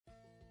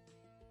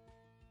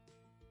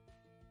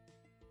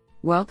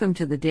Welcome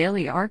to the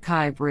Daily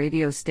Archive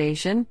radio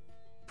station,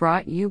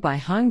 brought you by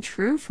Hung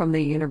Tru from the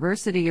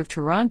University of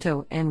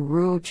Toronto and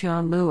Ruo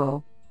Chan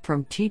Luo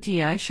from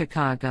TTI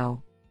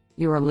Chicago.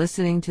 You are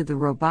listening to the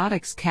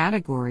robotics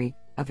category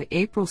of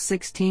April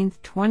 16,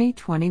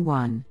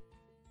 2021.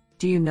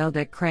 Do you know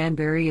that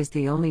cranberry is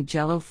the only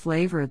Jell-O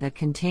flavor that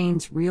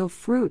contains real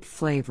fruit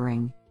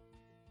flavoring?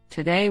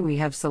 Today we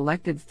have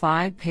selected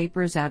 5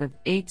 papers out of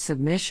 8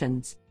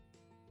 submissions.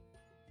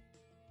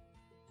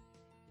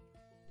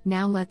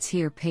 Now let's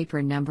hear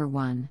paper number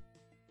 1.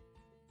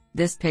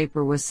 This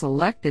paper was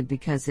selected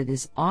because it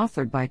is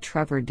authored by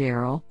Trevor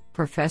Darrell,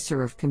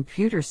 Professor of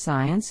Computer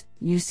Science,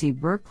 UC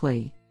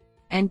Berkeley,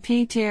 and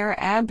Peter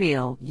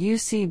Abbeel,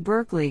 UC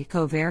Berkeley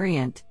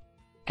Covariant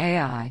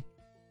AI.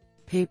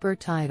 Paper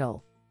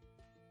title: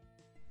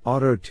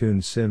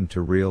 Auto-Tune Sim to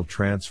Real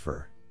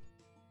Transfer.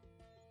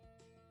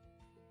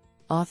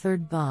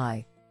 Authored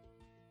by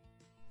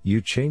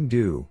Yucheng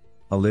Du,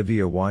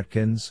 Olivia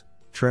Watkins,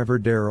 Trevor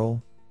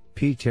Darrell,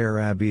 Peter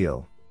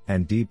Abbeel,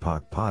 and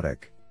Deepak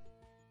Pathak.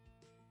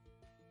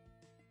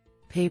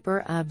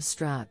 Paper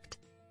abstract: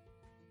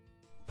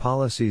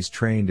 Policies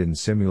trained in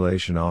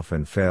simulation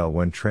often fail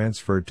when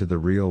transferred to the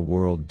real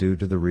world due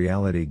to the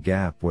reality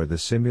gap where the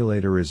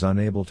simulator is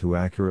unable to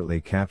accurately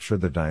capture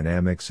the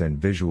dynamics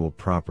and visual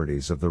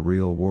properties of the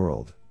real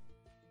world.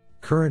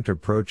 Current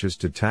approaches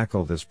to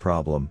tackle this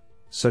problem,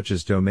 such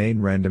as domain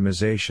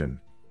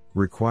randomization,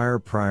 require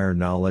prior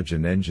knowledge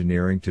and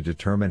engineering to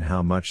determine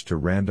how much to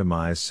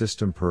randomize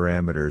system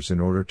parameters in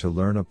order to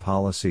learn a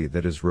policy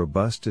that is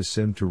robust to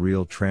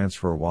sim-to-real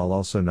transfer while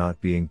also not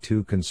being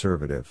too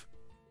conservative.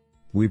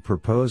 We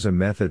propose a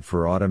method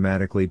for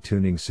automatically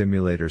tuning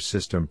simulator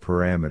system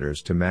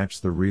parameters to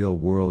match the real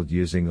world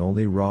using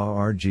only raw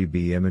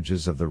RGB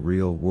images of the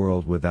real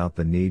world without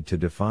the need to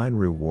define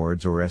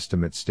rewards or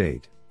estimate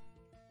state.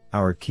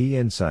 Our key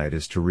insight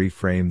is to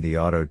reframe the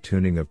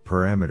auto-tuning of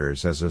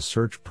parameters as a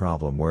search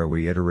problem where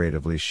we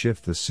iteratively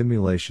shift the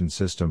simulation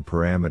system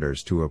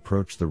parameters to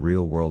approach the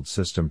real-world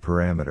system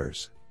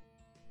parameters.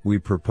 We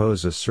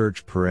propose a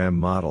search param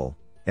model,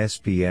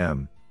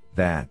 SPM,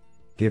 that,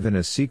 given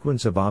a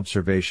sequence of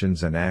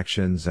observations and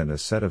actions and a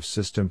set of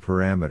system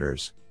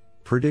parameters,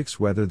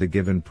 predicts whether the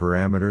given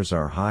parameters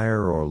are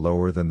higher or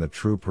lower than the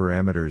true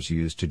parameters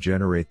used to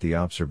generate the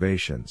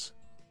observations.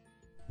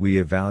 We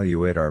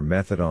evaluate our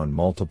method on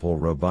multiple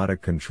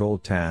robotic control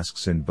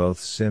tasks in both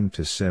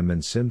sim-to-sim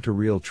and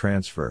sim-to-real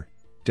transfer,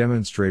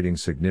 demonstrating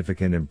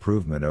significant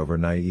improvement over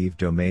naive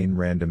domain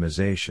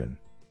randomization.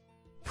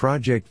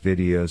 Project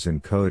videos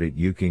and code at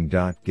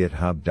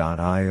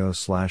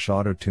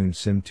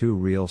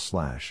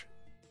yuking.github.io/autotunesim2real/.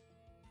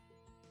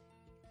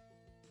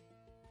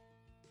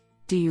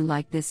 Do you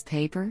like this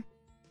paper?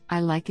 I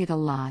like it a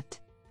lot.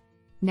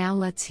 Now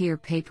let's hear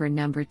paper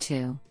number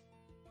 2.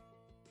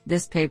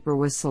 This paper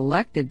was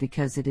selected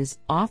because it is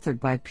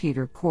authored by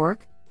Peter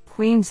Cork,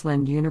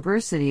 Queensland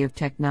University of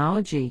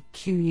Technology,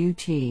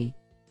 QUT.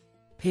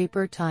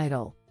 Paper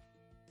title: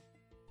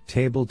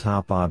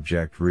 Tabletop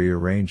Object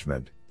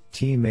Rearrangement,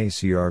 Team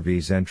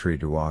ACRV's Entry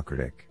to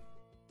Acritic.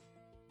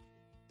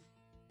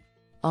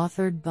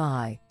 Authored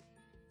by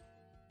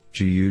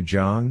Jiyu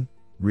Zhang,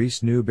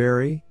 Reese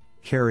Newberry,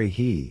 Carrie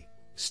He,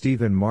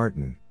 Stephen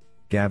Martin,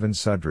 Gavin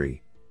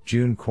Sudry,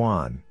 June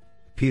Kwan,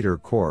 Peter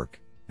Cork,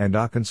 and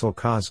Akansal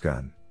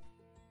Kazgun.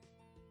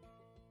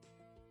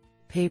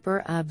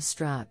 Paper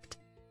abstract: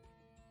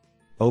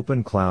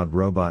 Open Cloud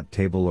Robot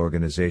Table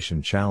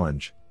Organization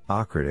Challenge,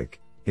 Acritic,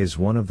 is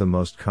one of the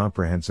most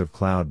comprehensive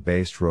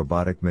cloud-based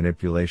robotic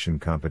manipulation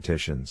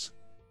competitions.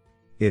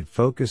 It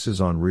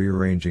focuses on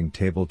rearranging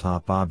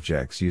tabletop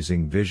objects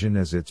using vision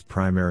as its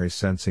primary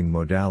sensing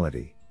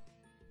modality.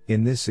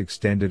 In this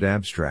extended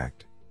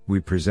abstract,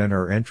 we present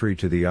our entry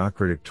to the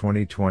Acritic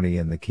 2020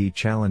 and the key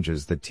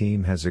challenges the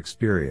team has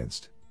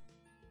experienced.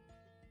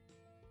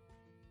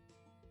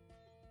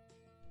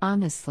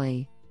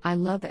 Honestly, I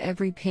love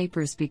every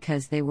papers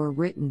because they were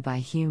written by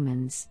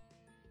humans.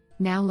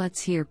 Now let's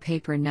hear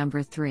paper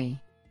number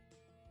 3.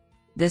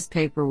 This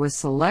paper was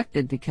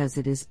selected because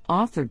it is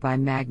authored by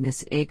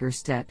Magnus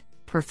Egerstedt,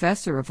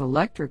 Professor of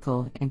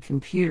Electrical and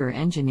Computer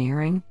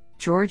Engineering,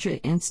 Georgia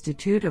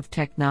Institute of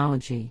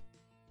Technology.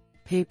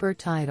 Paper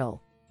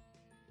title: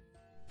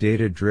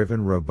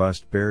 Data-Driven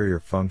Robust Barrier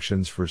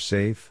Functions for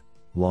Safe,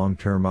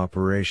 Long-Term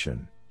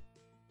Operation.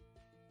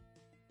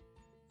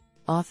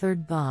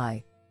 Authored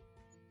by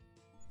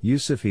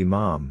Yusuf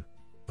Imam,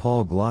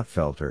 Paul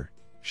Glotfelter,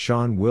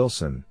 Sean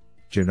Wilson,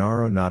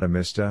 Gennaro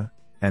Natamista,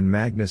 and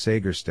Magnus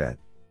Egerstedt.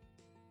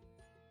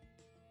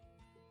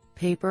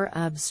 Paper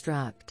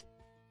abstract: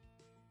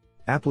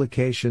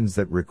 Applications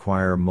that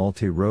require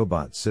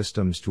multi-robot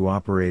systems to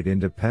operate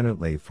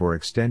independently for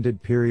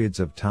extended periods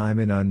of time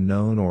in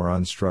unknown or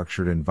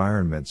unstructured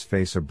environments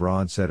face a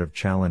broad set of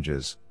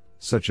challenges,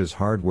 such as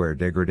hardware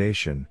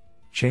degradation,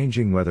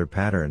 changing weather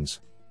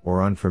patterns,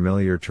 or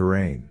unfamiliar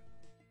terrain.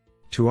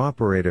 To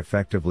operate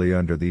effectively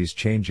under these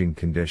changing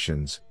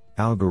conditions,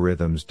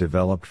 algorithms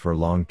developed for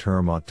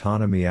long-term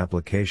autonomy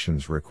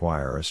applications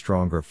require a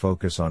stronger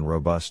focus on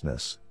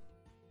robustness.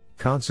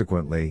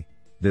 Consequently,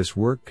 This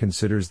work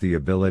considers the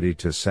ability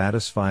to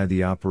satisfy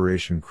the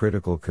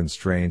operation-critical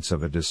constraints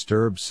of a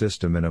disturbed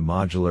system in a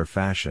modular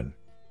fashion,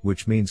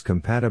 which means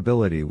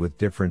compatibility with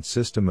different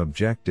system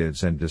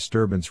objectives and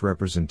disturbance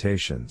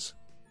representations.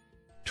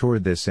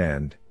 Toward this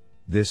end,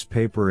 this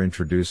paper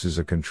introduces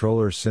a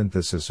controller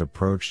synthesis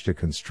approach to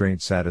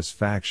constraint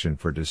satisfaction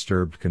for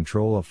disturbed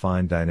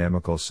control-affine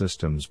dynamical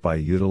systems by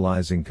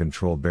utilizing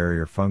control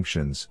barrier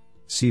functions,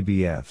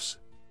 CBFs.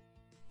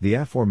 The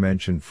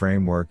aforementioned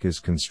framework is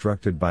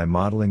constructed by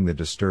modeling the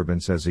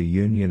disturbance as a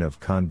union of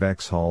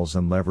convex hulls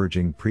and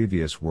leveraging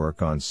previous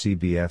work on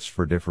CBFs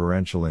for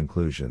differential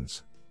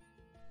inclusions.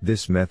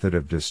 This method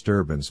of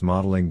disturbance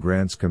modeling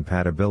grants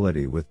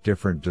compatibility with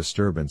different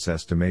disturbance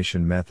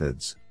estimation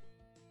methods.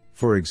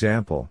 For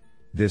example,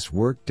 this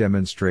work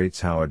demonstrates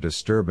how a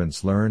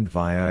disturbance learned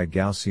via a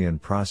Gaussian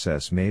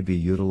process may be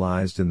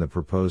utilized in the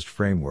proposed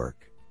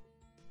framework.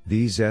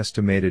 These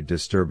estimated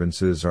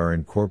disturbances are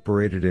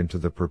incorporated into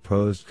the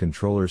proposed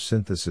controller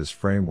synthesis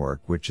framework,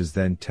 which is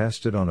then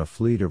tested on a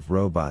fleet of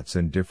robots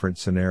in different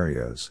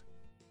scenarios.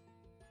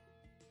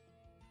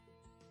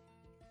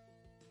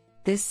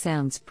 This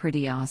sounds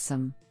pretty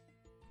awesome.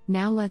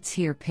 Now let's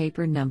hear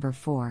paper number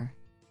 4.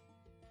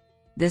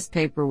 This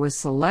paper was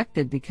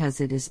selected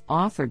because it is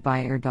authored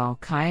by Erdal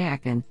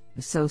Kayakan,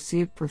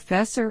 Associate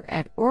Professor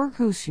at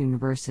Aarhus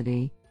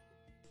University.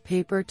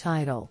 Paper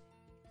title: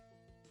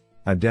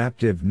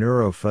 Adaptive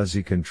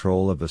Neurofuzzy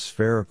Control of a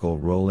Spherical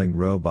Rolling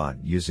Robot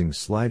Using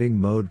Sliding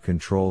Mode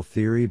Control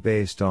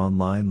Theory-Based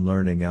Online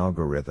Learning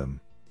Algorithm.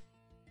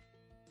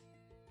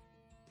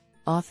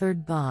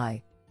 Authored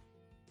by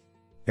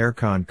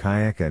Erkan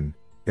Kayakan,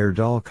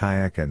 Erdal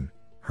Kayakan,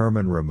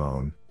 Herman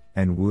Ramon,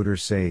 and Wouter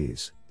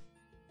Saiz.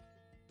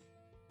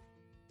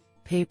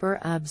 Paper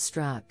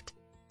abstract: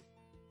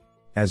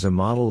 As a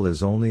model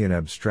is only an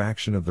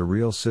abstraction of the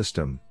real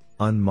system,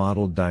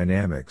 unmodeled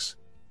dynamics,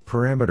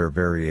 parameter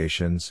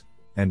variations,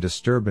 and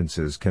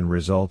disturbances can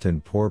result in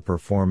poor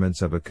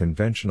performance of a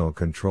conventional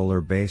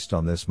controller based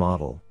on this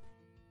model.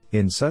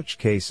 In such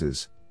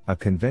cases, a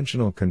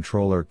conventional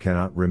controller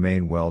cannot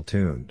remain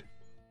well-tuned.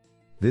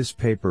 This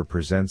paper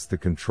presents the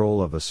control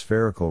of a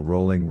spherical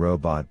rolling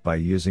robot by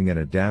using an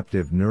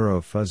adaptive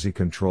neurofuzzy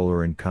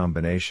controller in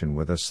combination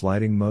with a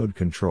sliding mode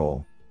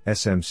control,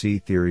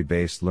 SMC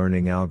theory-based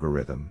learning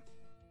algorithm.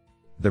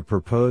 The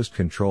proposed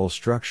control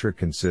structure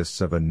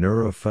consists of a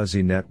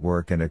neurofuzzy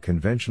network and a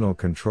conventional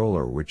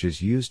controller, which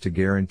is used to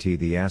guarantee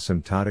the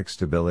asymptotic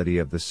stability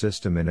of the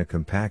system in a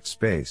compact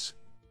space.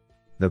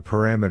 The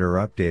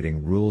parameter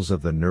updating rules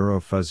of the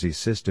neurofuzzy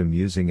system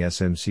using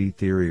SMC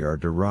theory are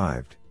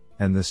derived,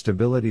 and the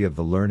stability of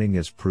the learning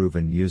is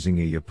proven using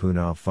a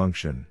Lyapunov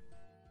function.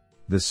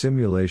 The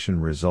simulation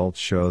results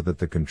show that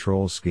the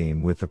control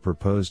scheme with the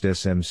proposed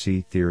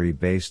SMC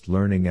theory-based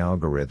learning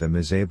algorithm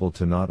is able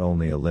to not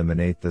only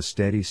eliminate the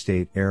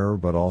steady-state error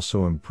but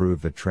also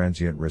improve the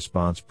transient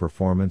response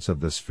performance of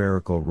the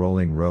spherical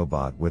rolling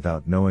robot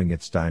without knowing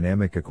its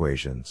dynamic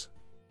equations.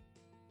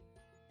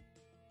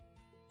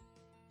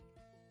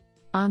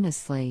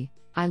 Honestly,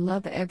 I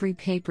love every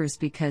papers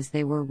because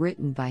they were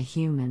written by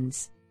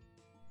humans.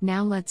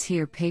 Now let's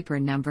hear paper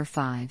number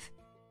 5.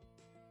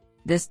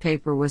 This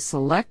paper was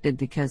selected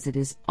because it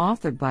is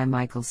authored by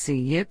Michael C.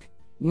 Yip,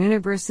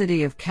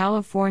 University of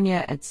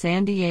California at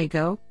San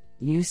Diego,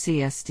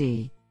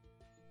 UCSD.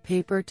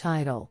 Paper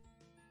title: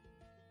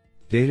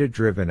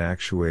 Data-Driven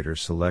Actuator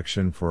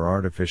Selection for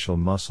Artificial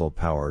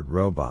Muscle-Powered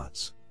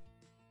Robots.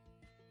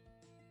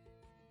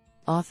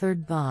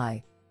 Authored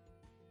by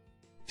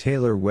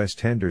Taylor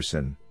West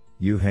Henderson,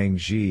 Yuheng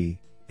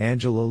Ji,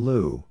 Angela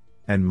Liu,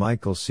 and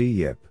Michael C.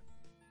 Yip.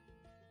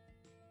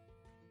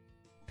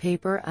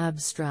 Paper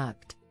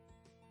abstract: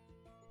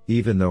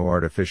 Even though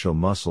artificial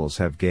muscles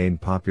have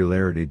gained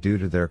popularity due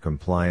to their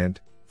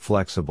compliant,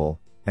 flexible,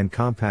 and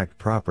compact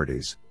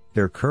properties,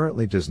 there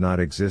currently does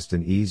not exist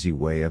an easy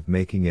way of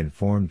making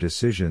informed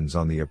decisions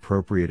on the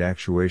appropriate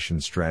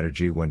actuation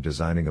strategy when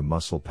designing a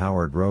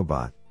muscle-powered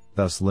robot,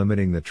 thus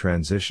limiting the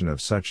transition of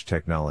such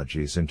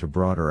technologies into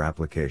broader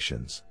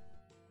applications.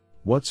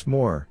 What's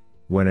more,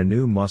 when a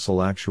new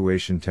muscle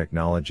actuation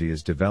technology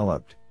is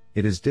developed,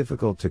 it is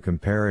difficult to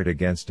compare it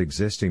against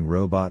existing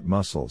robot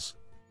muscles.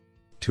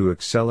 To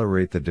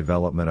accelerate the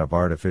development of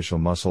artificial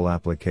muscle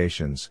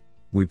applications,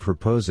 we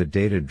propose a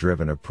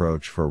data-driven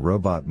approach for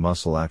robot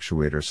muscle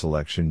actuator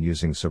selection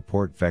using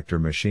support vector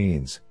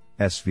machines,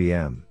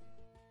 SVM.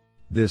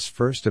 This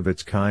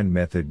first-of-its-kind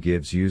method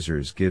gives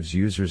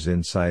users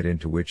insight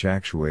into which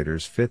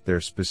actuators fit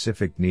their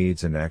specific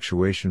needs and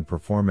actuation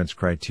performance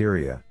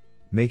criteria,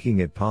 making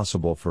it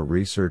possible for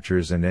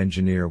researchers and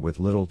engineers with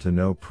little to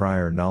no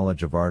prior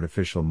knowledge of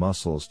artificial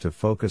muscles to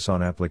focus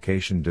on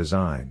application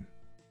design.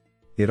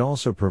 It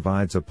also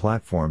provides a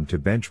platform to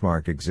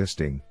benchmark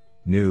existing,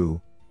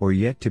 new, or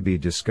yet to be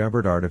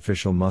discovered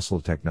artificial muscle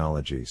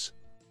technologies.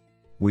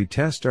 We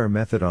test our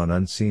method on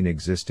unseen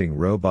existing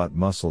robot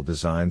muscle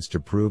designs to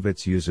prove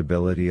its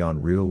usability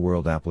on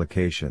real-world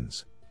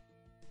applications.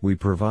 We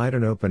provide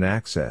an open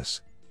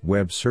access,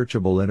 web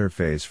searchable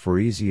interface for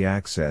easy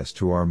access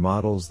to our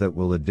models that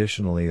will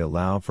additionally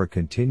allow for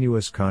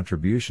continuous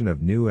contribution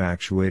of new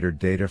actuator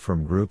data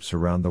from groups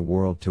around the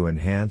world to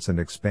enhance and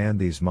expand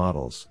these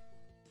models.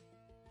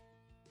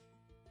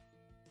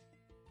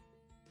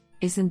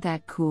 Isn't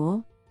that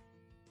cool?